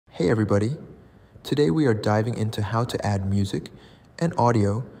Hey everybody! Today we are diving into how to add music and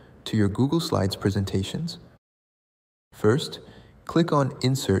audio to your Google Slides presentations. First, click on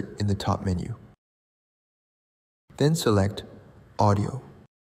Insert in the top menu. Then select Audio.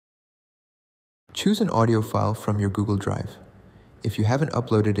 Choose an audio file from your Google Drive. If you haven't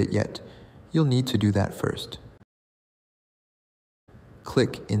uploaded it yet, you'll need to do that first.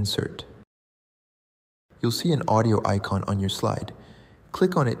 Click Insert. You'll see an audio icon on your slide.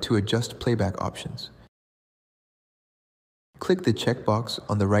 Click on it to adjust playback options. Click the checkbox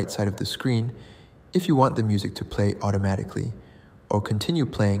on the right side of the screen if you want the music to play automatically or continue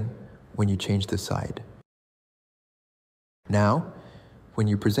playing when you change the side. Now, when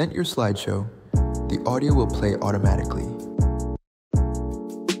you present your slideshow, the audio will play automatically.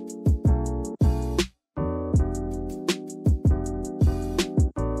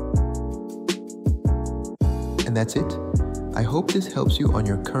 And that's it. I hope this helps you on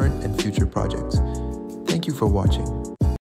your current and future projects. Thank you for watching.